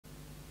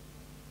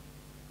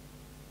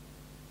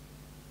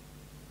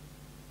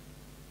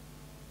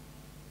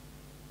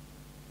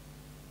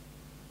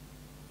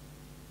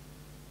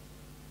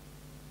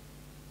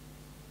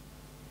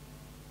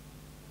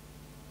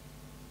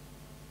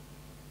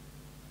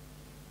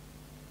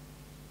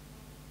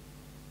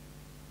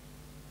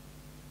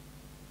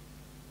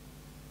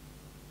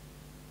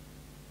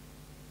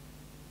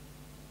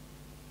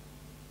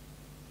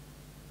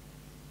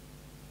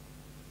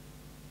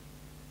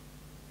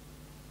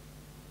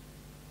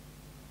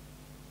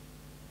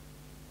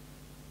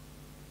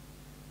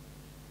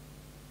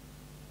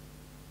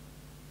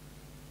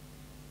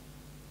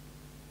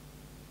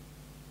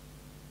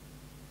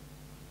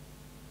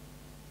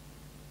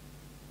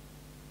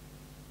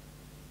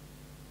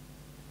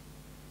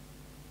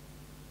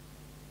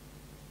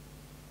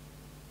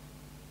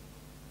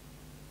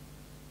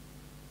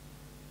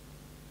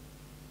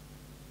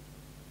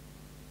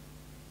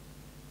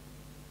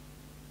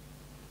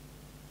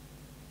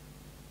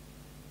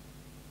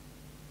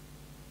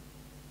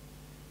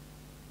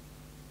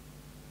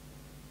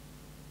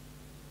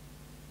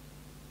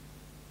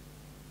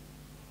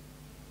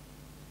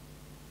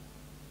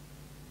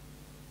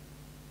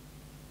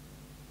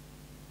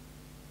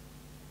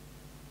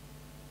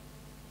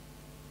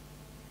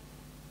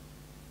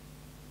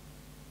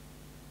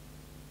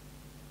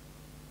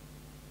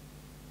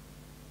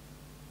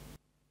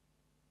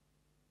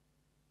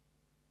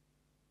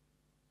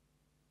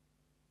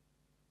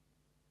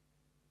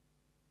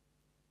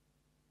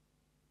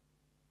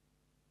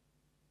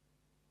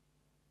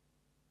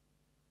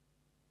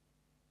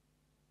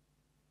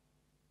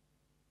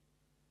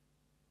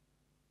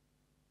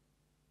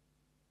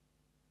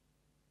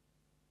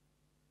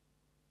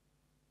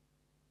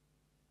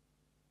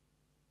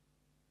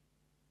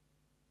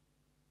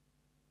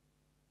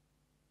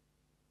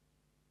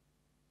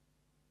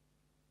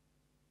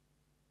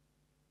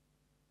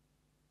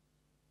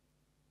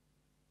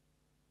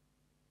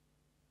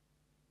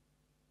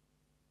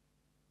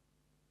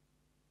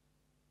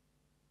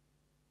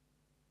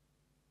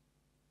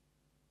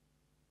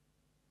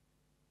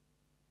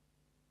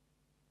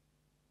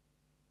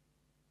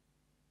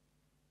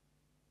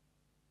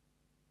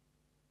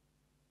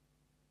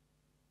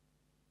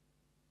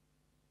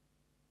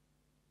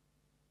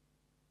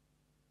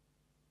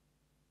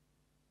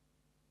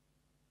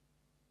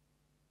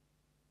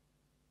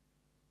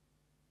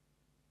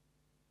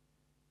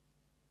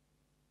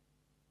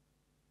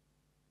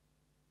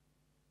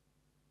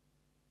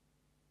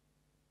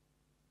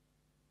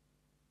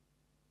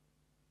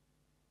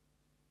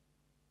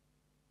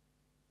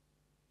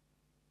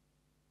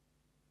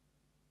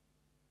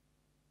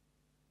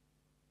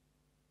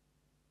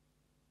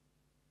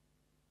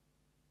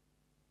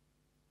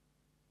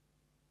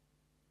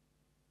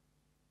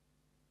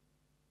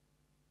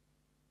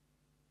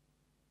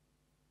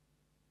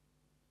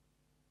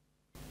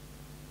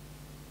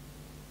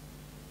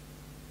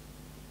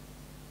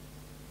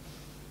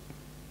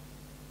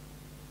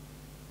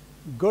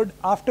Good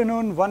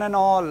afternoon, one and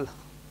all.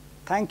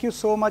 Thank you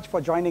so much for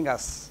joining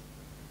us.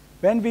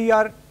 When we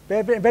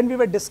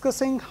were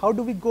discussing how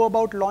do we go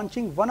about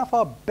launching one of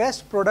our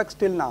best products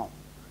till now,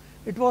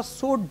 it was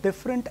so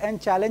different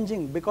and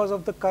challenging because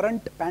of the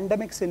current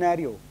pandemic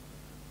scenario.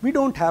 We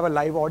don't have a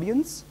live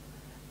audience.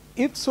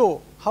 If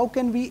so, how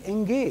can we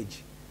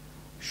engage?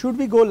 Should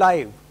we go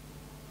live?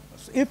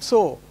 If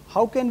so,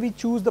 how can we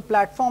choose the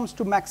platforms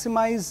to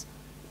maximize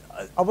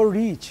our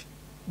reach?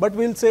 But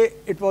we'll say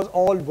it was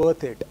all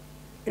worth it.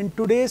 In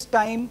today's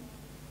time,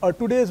 or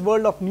today's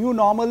world of new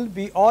normal,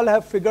 we all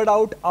have figured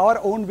out our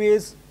own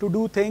ways to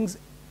do things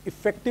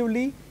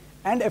effectively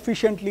and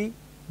efficiently,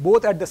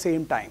 both at the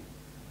same time.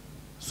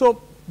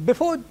 So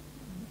before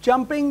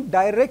jumping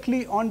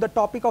directly on the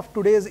topic of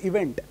today's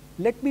event,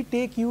 let me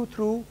take you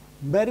through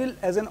Meril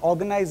as an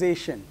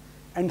organization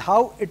and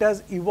how it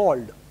has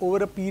evolved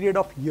over a period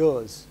of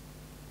years.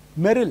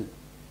 Meril,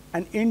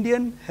 an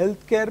Indian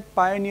healthcare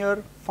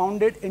pioneer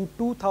founded in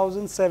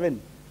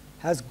 2007,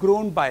 has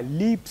grown by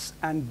leaps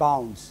and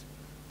bounds.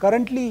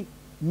 Currently,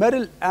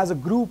 Meril as a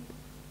group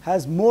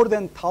has more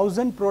than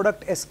 1,000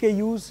 product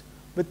SKUs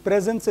with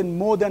presence in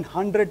more than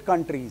 100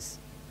 countries.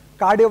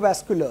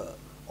 Cardiovascular,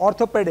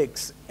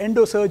 orthopedics,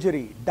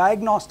 endosurgery,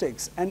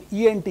 diagnostics, and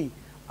ENT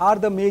are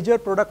the major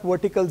product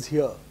verticals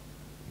here.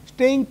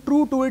 Staying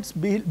true to its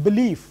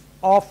belief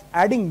of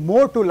adding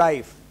more to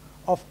life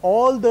of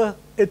all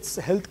its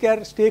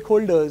healthcare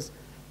stakeholders,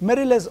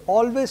 Meril has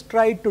always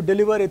tried to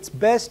deliver its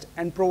best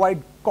and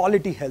provide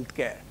quality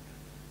healthcare.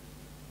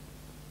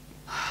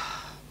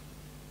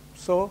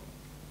 So,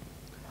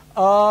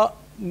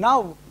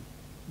 now,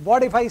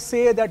 what if I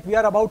say that we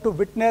are about to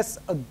witness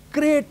a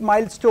great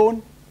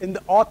milestone in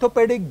the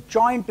orthopedic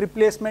joint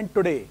replacement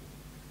today?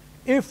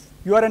 If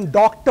you are a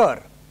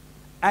doctor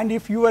and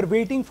if you are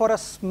waiting for a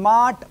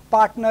smart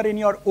partner in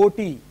your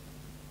OT,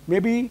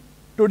 maybe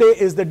today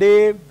is the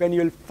day when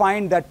you will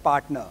find that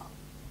partner.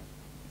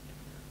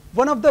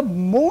 One of the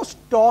most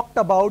talked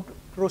about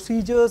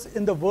procedures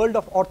in the world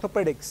of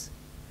orthopedics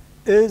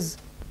is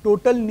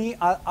total knee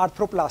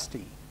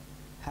arthroplasty.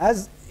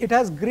 It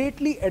has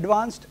greatly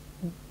advanced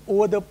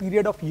over the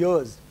period of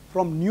years,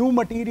 from new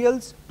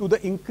materials to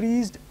the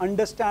increased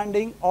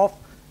understanding of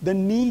the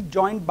knee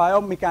joint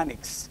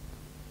biomechanics.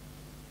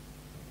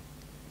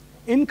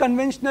 In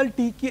conventional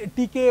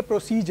TKA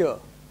procedure,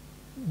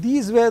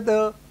 these were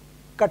the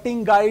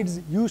cutting guides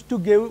used to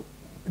give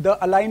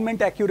the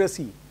alignment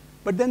accuracy.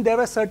 But then there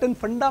were certain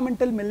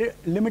fundamental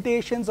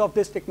limitations of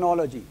this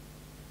technology.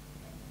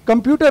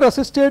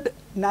 Computer-assisted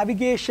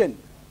navigation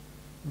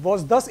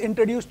was thus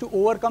introduced to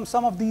overcome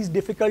some of these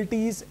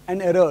difficulties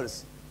and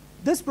errors.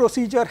 This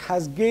procedure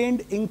has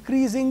gained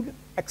increasing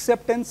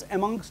acceptance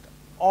amongst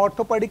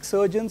orthopedic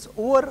surgeons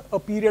over a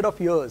period of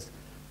years,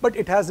 but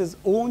it has its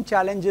own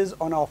challenges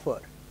on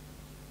offer.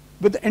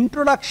 With the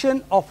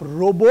introduction of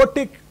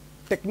robotic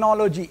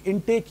technology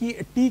in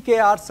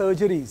TKR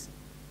surgeries,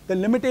 the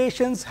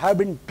limitations have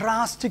been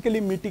drastically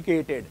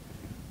mitigated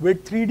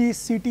with 3D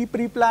CT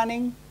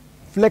pre-planning,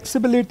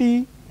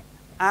 flexibility,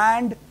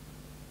 and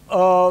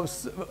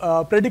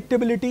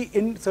predictability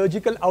in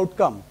surgical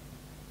outcome.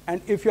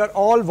 And if you are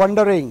all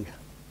wondering,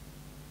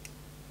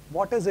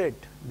 what is it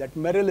that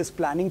Meril is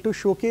planning to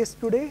showcase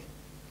today?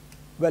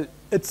 Well,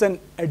 it's an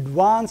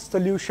advanced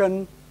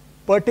solution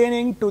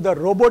pertaining to the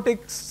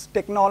robotics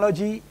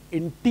technology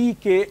in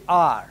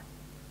TKR.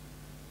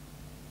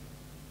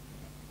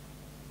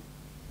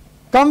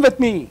 Come with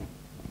me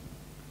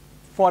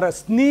for a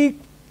sneak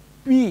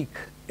peek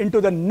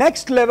into the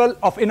next level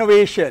of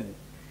innovation.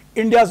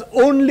 India's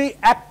only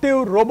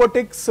active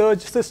robotic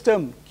surge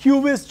system,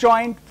 CUVIS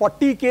joint for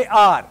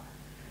TKR.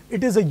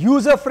 It is a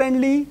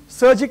user-friendly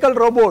surgical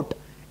robot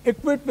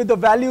equipped with the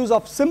values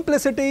of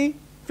simplicity,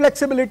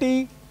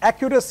 flexibility,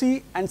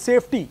 accuracy, and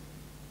safety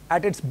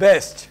at its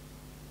best.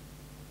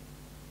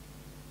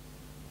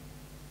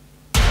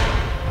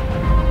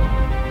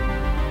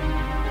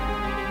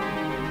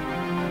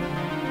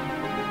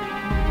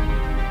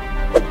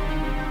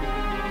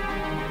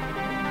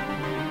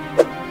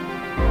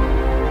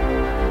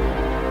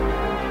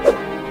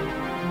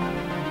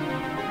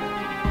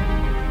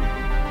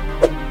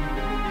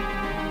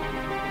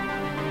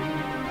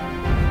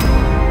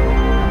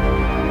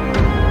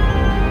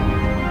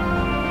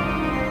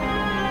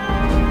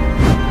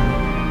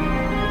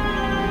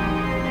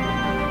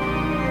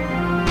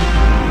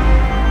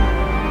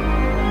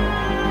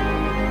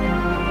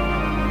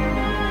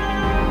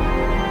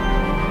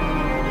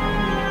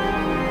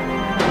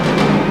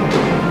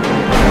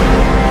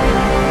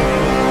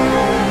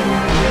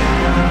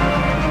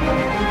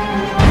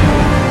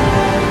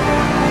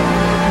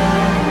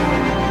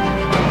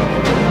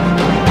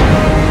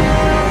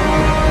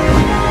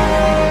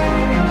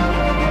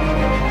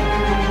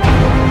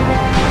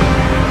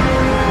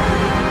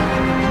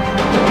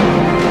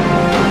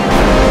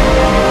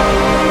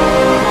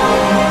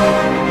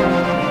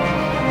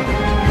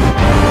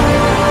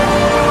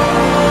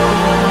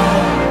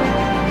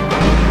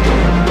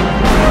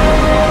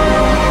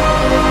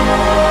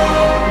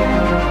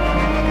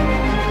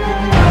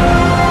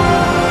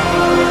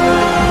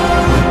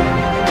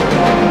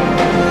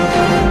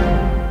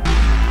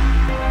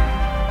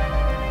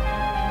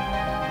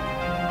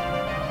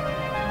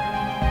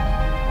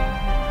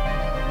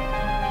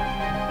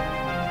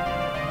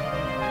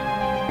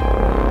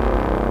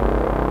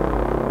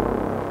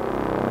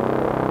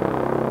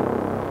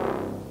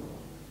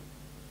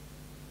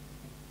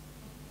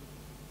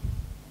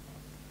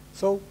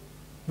 So,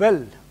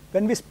 well,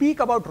 when we speak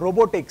about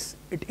robotics,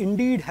 it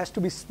indeed has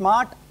to be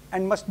smart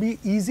and must be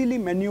easily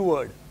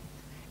maneuvered.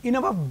 In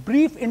our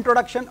brief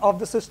introduction of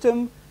the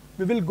system,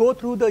 we will go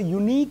through the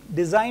unique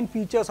design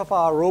features of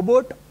our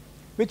robot,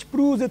 which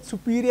proves its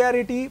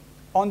superiority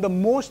on the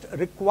most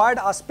required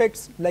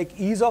aspects like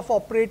ease of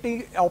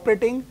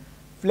operating,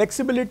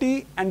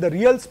 flexibility, and the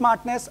real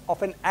smartness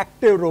of an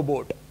active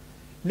robot.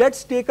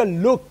 Let's take a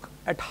look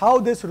at how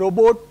this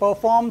robot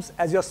performs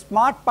as your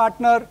smart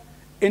partner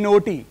in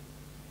OT.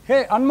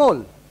 Hey,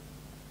 Anmol,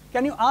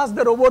 can you ask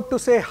the robot to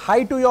say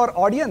hi to your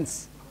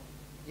audience?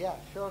 Yeah,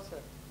 sure, sir.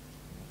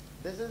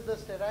 This is the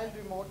sterile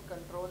remote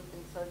control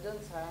in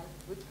surgeon's hand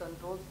which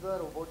controls the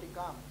robotic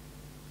arm.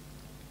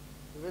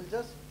 We will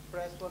just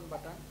press one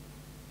button.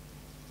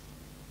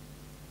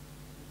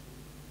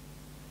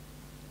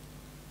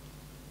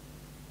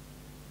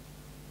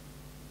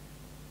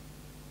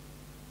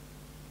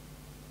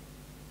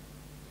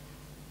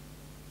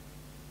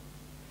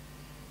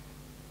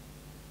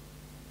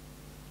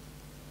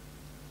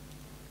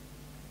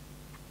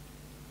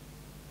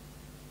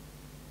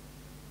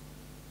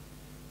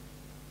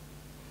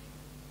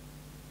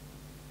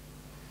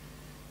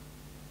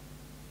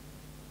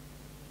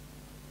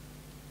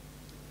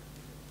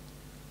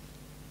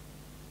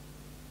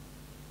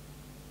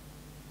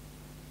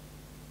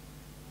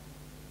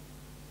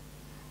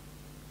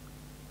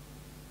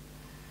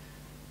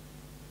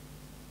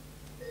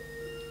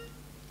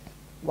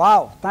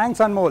 Wow, thanks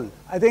Anmol.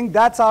 I think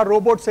that's our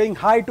robot saying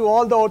hi to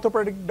all the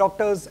orthopedic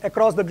doctors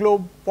across the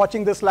globe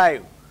watching this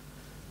live.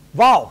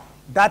 Wow,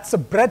 that's a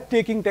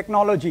breathtaking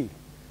technology.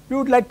 We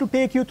would like to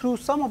take you through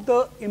some of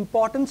the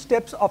important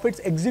steps of its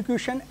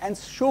execution and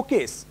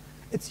showcase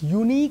its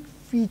unique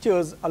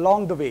features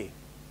along the way.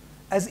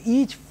 As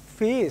each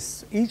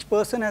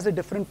person has a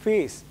different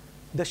face,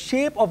 the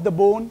shape of the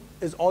bone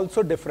is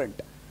also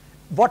different,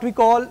 what we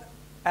call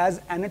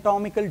as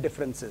anatomical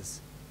differences.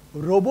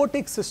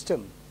 Robotic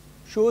system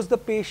shows the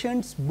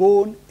patient's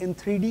bone in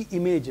 3D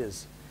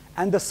images,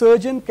 and the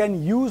surgeon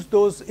can use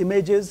those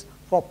images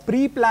for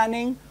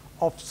pre-planning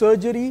of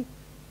surgery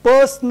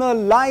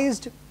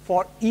personalized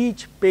for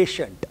each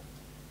patient.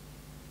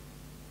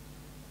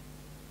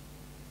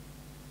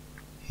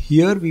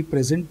 Here we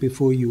present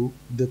before you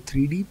the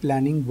 3D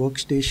planning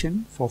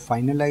workstation for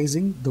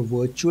finalizing the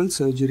virtual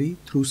surgery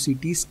through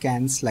CT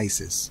scan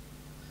slices.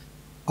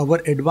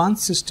 Our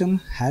advanced system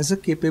has a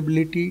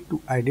capability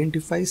to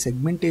identify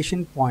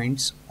segmentation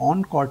points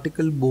on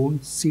cortical bone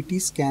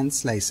CT scan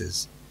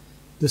slices.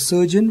 The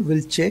surgeon will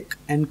check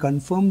and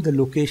confirm the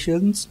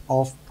locations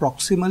of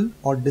proximal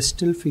or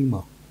distal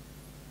femur.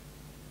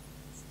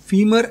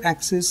 Femur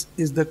axis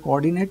is the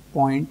coordinate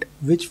point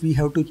which we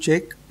have to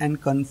check and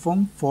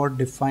confirm for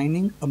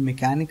defining a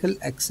mechanical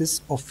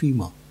axis of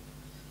femur.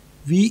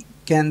 We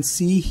can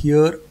see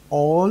here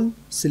all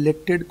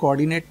selected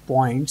coordinate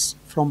points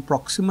from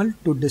proximal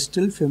to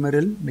distal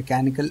femoral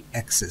mechanical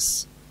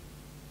axis.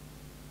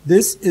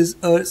 This is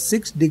a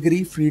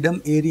 6-degree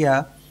freedom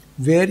area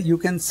where you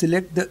can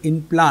select the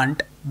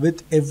implant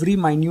with every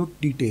minute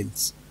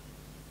details.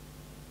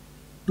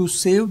 To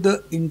save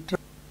the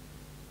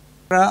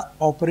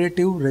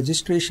intra-operative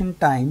registration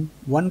time,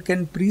 one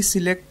can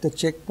pre-select the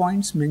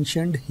checkpoints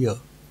mentioned here.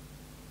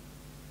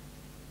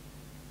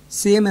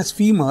 Same as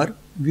femur,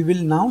 we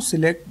will now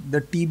select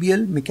the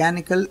tibial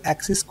mechanical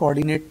axis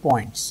coordinate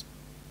points.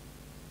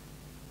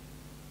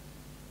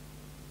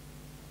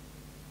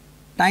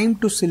 Time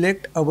to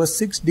select our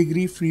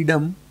 6-degree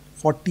freedom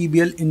for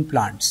tibial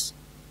implants.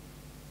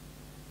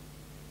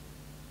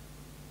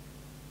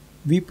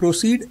 We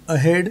proceed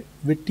ahead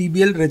with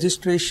tibial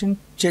registration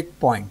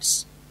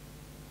checkpoints.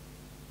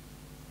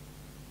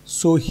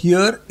 So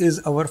here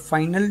is our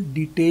final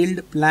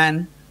detailed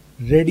plan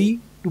ready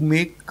to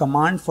make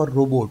command for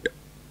robot.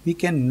 We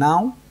can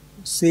now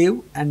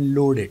save and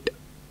load it.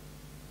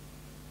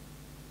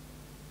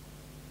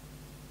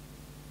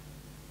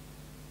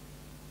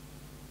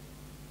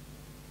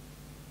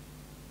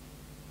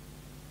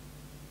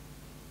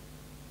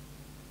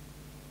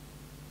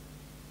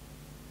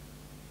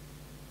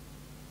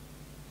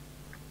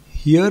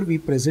 Here we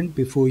present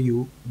before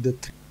you the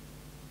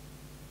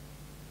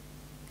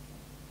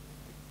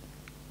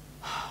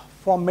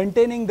For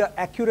maintaining the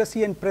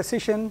accuracy and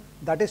precision,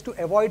 that is to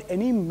avoid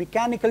any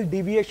mechanical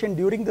deviation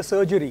during the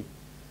surgery,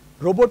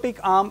 robotic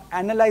arm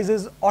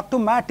analyzes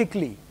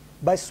automatically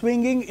by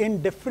swinging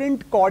in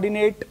different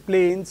coordinate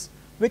planes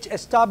which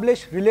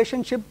establish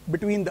relationship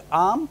between the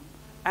arm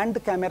and the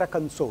camera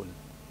console.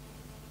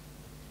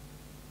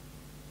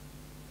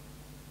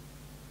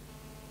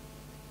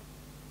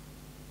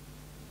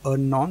 A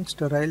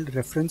non-sterile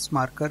reference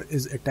marker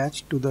is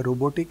attached to the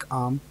robotic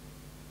arm,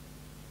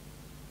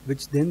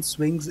 which then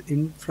swings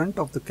in front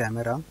of the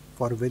camera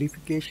for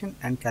verification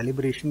and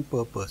calibration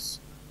purpose.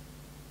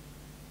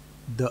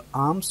 The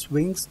arm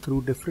swings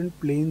through different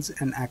planes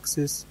and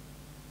axes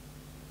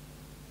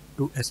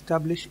to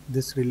establish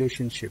this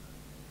relationship.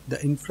 The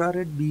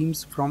infrared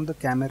beams from the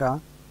camera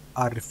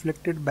are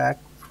reflected back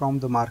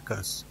from the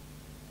markers.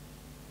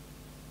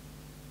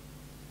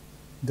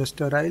 The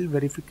sterile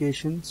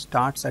verification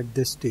starts at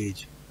this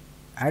stage.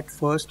 At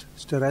first,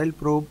 sterile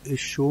probe is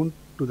shown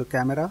to the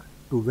camera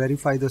to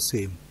verify the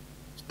same.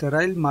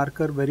 Sterile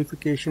marker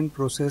verification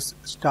process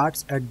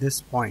starts at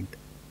this point.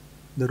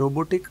 The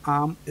robotic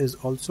arm is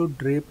also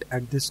draped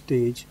at this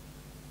stage,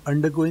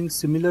 undergoing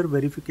similar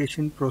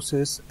verification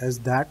process as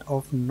that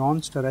of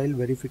non-sterile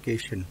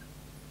verification.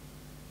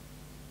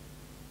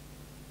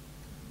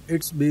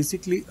 It's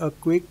basically a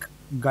quick,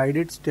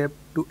 guided step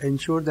to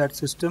ensure that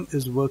system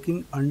is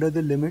working under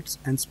the limits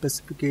and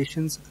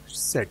specifications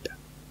set.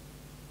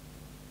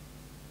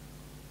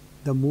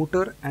 The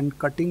motor and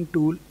cutting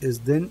tool is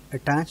then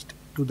attached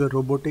to the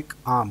robotic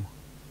arm.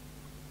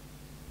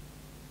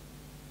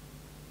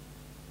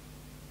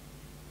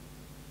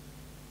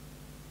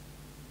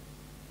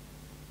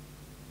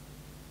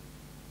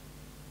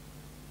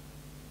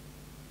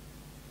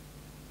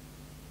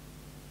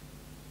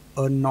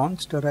 A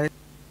non-sterile.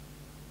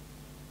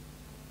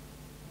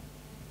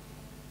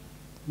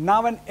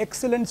 Now an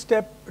excellent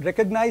step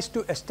recognized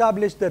to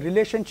establish the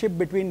relationship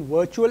between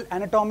virtual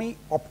anatomy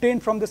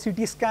obtained from the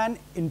CT scan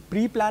in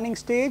pre-planning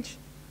stage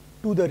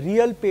to the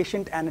real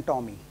patient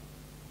anatomy.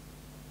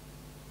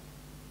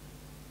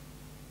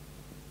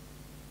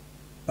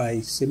 By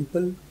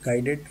simple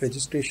guided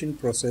registration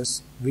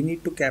process, we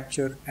need to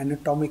capture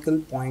anatomical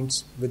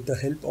points with the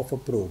help of a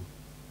probe.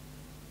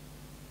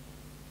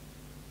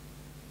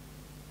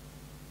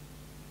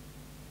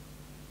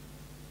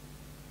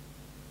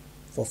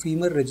 For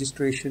femur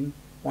registration,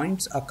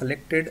 points are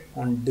collected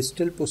on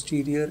distal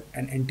posterior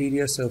and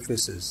anterior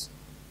surfaces.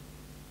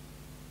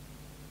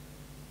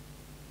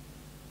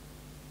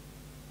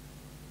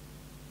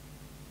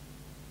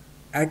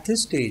 At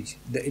this stage,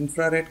 the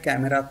infrared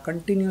camera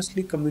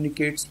continuously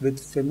communicates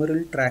with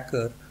femoral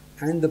tracker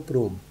and the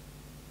probe.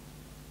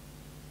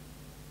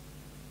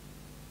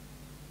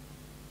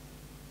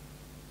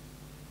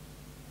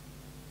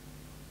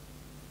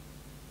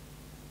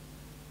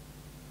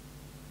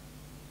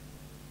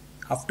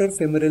 After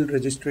femoral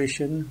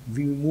registration,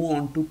 we move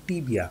on to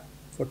tibia.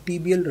 For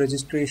tibial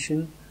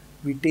registration,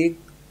 we take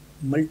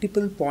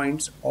multiple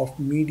points of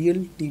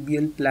medial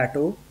tibial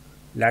plateau,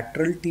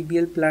 lateral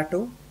tibial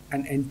plateau,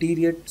 and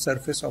anterior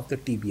surface of the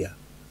tibia.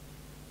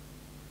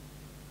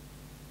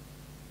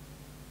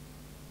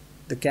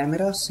 The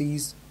camera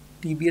sees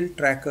tibial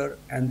tracker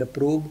and the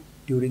probe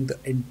during the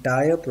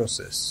entire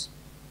process.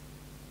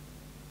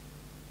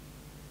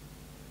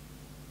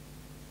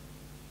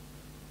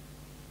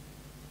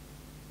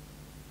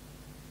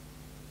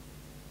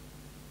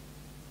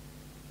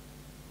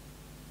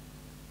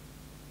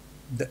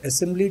 The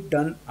assembly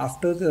done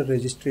after the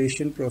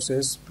registration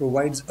process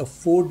provides a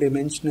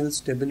 4-dimensional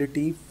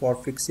stability for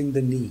fixing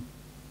the knee.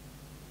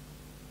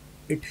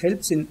 It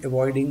helps in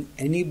avoiding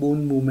any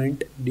bone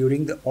movement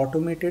during the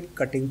automated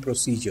cutting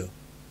procedure.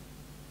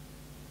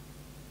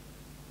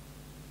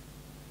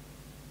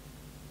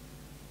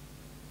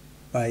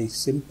 By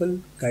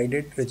simple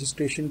guided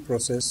registration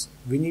process,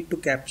 we need to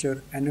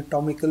capture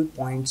anatomical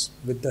points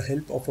with the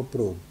help of a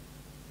probe.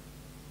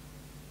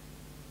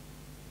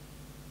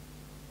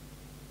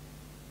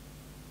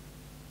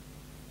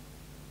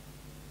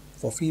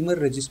 For femur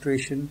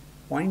registration,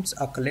 points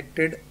are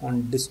collected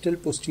on distal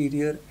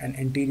posterior and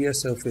anterior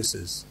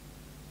surfaces.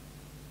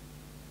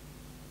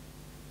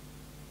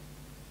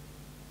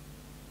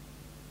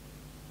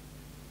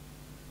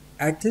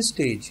 At this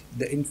stage,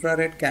 the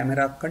infrared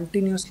camera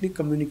continuously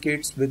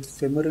communicates with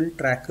femoral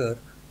tracker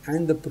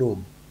and the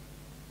probe.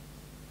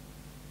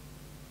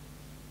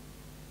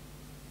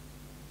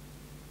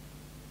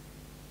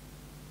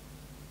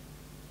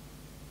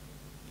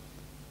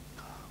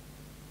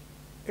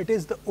 It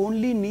is the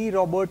only knee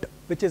robot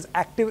which is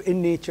active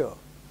in nature.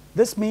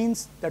 This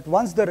means that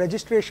once the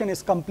registration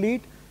is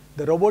complete,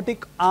 the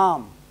robotic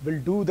arm will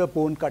do the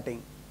bone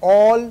cutting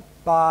all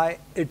by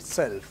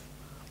itself.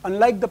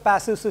 Unlike the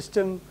passive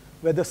system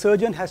where the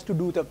surgeon has to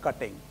do the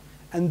cutting.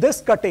 And this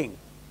cutting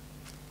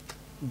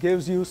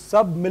gives you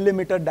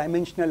sub-millimeter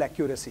dimensional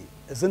accuracy.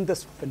 Isn't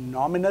this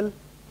phenomenal?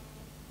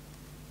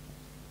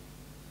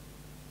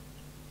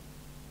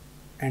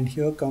 And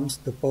here comes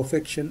the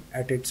perfection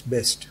at its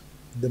best.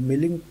 The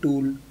milling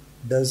tool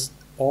does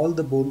all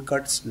the bone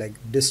cuts like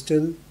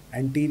distal,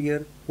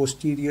 anterior,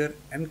 posterior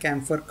and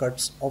chamfer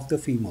cuts of the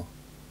femur.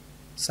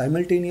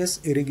 Simultaneous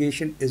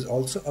irrigation is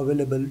also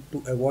available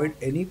to avoid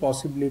any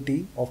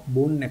possibility of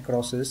bone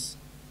necrosis.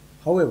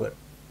 However,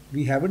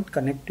 we haven't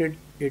connected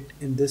it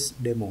in this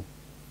demo.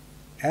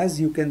 As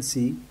you can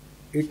see,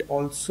 it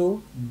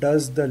also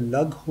does the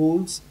lug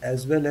holes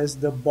as well as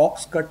the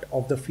box cut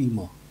of the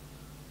femur.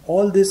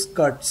 All these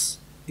cuts,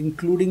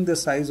 including the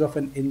size of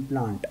an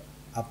implant,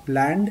 are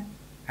planned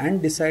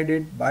and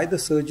decided by the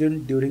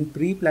surgeon during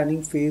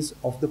pre-planning phase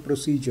of the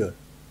procedure,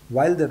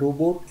 while the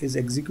robot is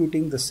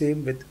executing the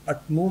same with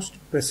utmost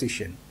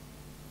precision.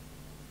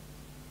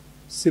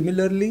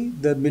 Similarly,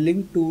 the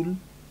milling tool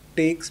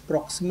takes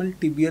proximal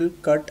tibial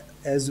cut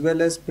as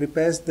well as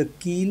prepares the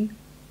keel,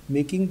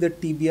 making the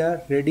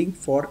tibia ready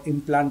for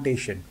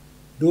implantation.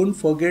 Don't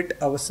forget,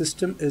 our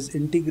system is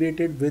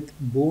integrated with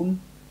bone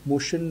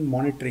motion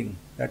monitoring,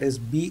 that is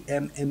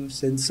BMM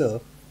sensor,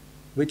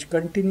 which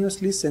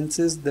continuously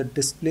senses the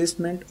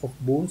displacement of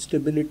bone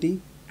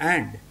stability,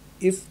 and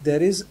if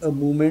there is a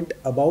movement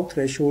above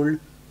threshold,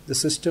 the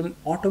system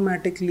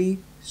automatically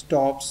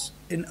stops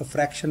in a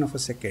fraction of a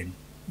second.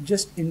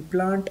 Just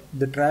implant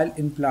the trial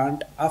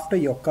implant after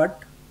your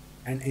cut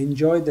and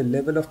enjoy the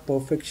level of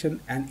perfection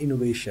and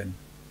innovation.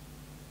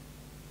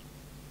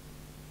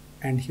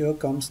 And here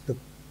comes the...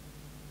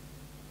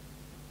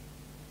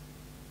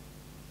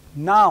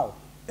 Now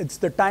it's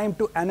the time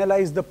to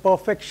analyze the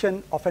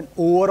perfection of an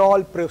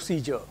overall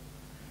procedure.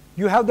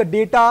 You have the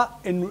data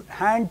in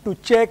hand to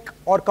check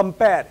or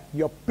compare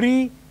your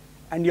pre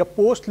and your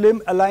post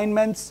limb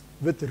alignments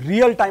with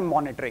real-time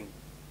monitoring.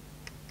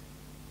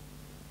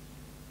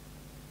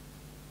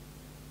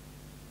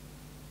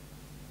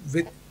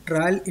 With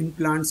trial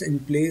implants in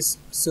place,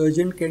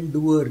 surgeon can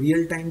do a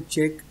real-time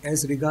check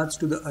as regards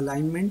to the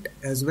alignment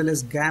as well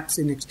as gaps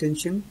in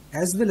extension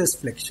as well as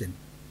flexion.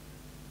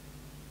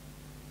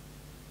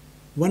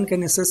 One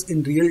can assess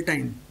in real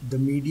time the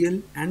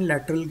medial and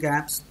lateral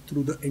gaps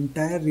through the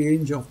entire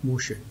range of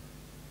motion.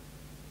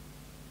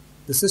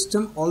 The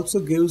system also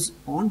gives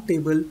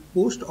on-table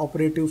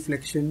post-operative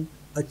flexion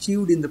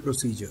achieved in the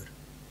procedure.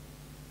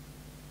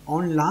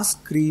 On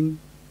last screen,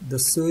 the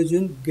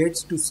surgeon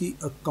gets to see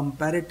a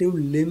comparative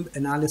limb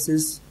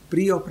analysis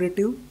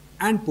pre-operative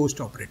and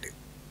post-operative.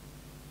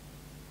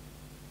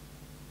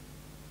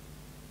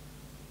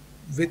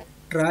 With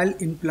trial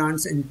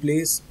implants in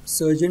place,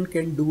 surgeon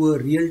can do a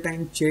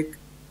real-time check.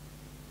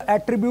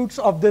 Attributes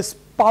of this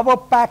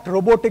power-packed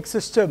robotic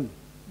system,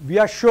 we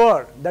are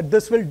sure that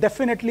this will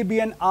definitely be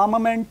an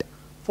armament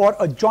for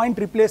a joint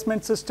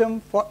replacement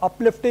system for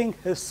uplifting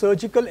his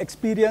surgical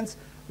experience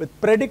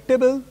with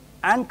predictable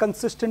and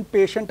consistent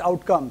patient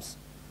outcomes.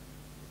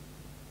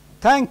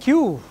 Thank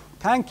you.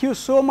 Thank you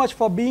so much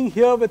for being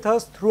here with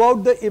us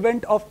throughout the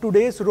event of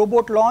today's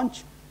robot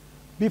launch.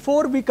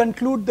 Before we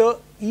conclude the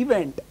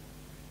event,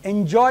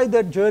 enjoy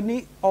the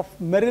journey of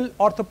Meril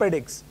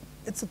Orthopedics.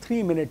 It's a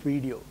 3-minute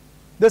video.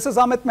 This is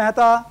Amit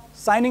Mehta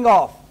signing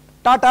off.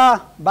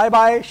 Tata,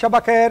 bye-bye,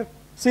 Shaba Khair,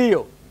 see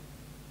you.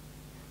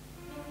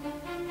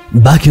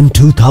 Back in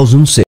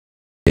 2006,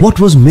 what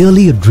was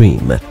merely a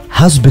dream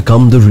has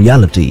become the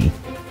reality.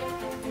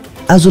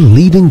 As a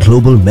leading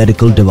global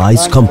medical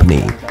device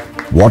company,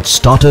 what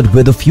started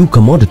with a few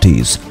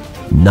commodities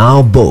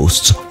now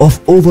boasts of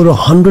over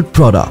 100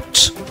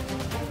 products.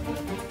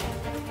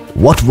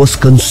 What was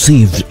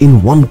conceived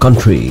in one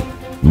country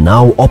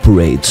now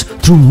operates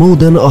through more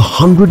than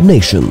 100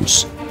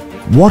 nations.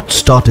 What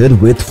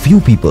started with few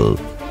people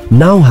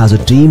now has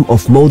a team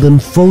of more than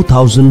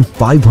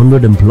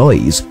 4,500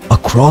 employees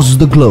across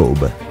the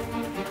globe.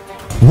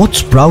 What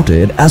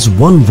sprouted as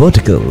one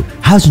vertical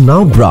has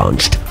now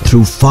branched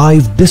through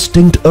 5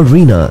 distinct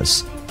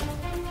arenas.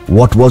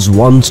 What was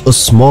once a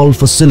small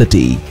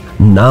facility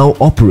now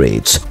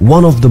operates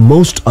one of the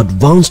most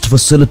advanced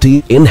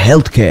facilities in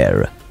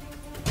healthcare.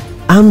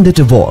 And it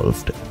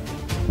evolved,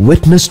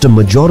 witnessed a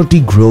majority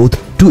growth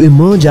to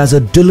emerge as a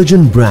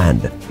diligent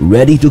brand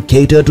ready to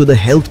cater to the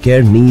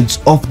healthcare needs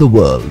of the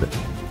world.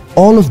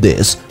 All of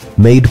this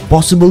made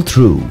possible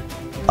through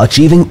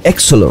achieving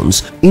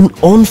excellence in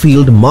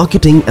on-field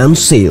marketing and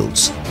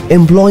sales,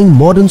 employing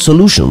modern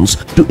solutions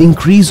to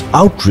increase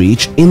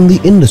outreach in the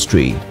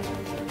industry.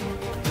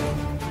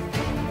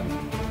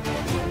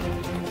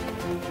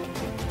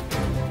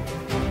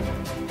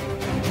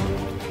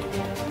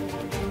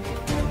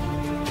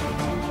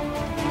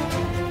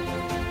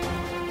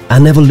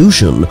 An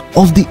evolution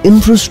of the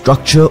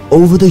infrastructure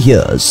over the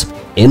years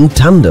in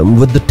tandem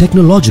with the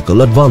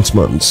technological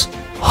advancements,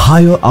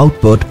 higher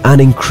output and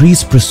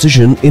increased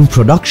precision in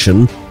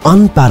production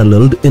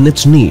unparalleled in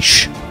its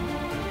niche.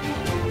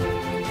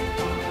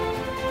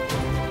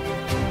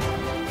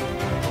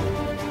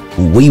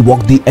 We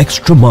walk the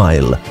extra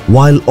mile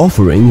while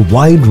offering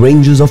wide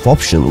ranges of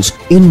options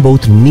in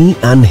both knee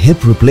and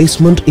hip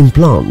replacement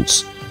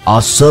implants.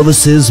 Our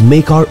services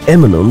make our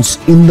eminence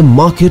in the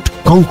market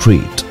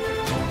concrete.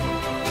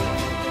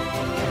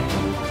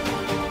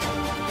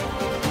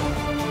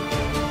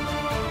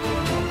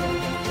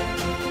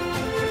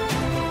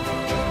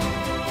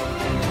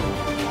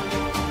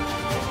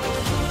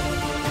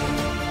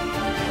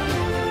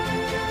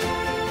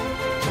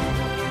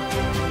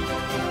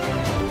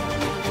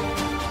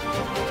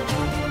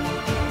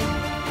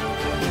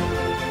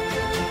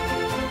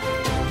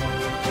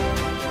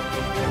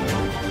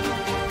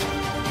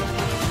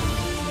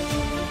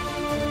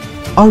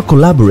 Our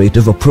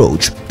collaborative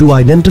approach to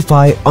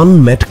identify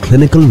unmet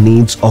clinical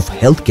needs of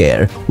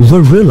healthcare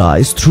were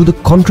realized through the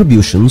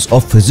contributions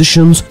of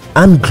physicians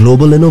and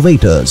global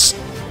innovators.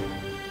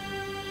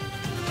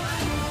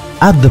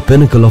 At the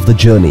pinnacle of the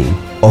journey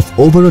of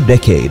over a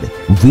decade,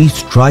 we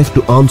strive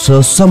to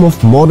answer some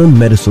of modern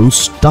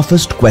medicine's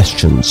toughest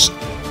questions.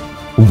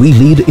 We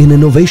lead in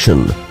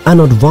innovation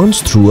and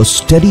advance through a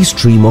steady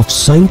stream of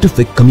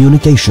scientific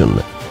communication.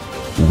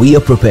 We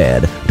are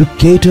prepared to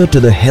cater to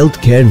the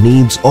healthcare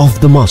needs of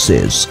the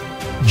masses.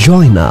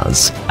 Join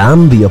us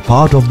and be a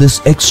part of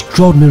this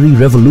extraordinary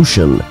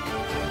revolution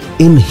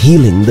in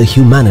healing the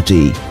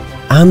humanity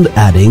and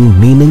adding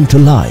meaning to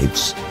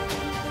lives.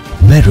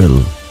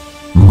 Meril,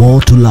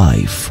 more to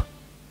life.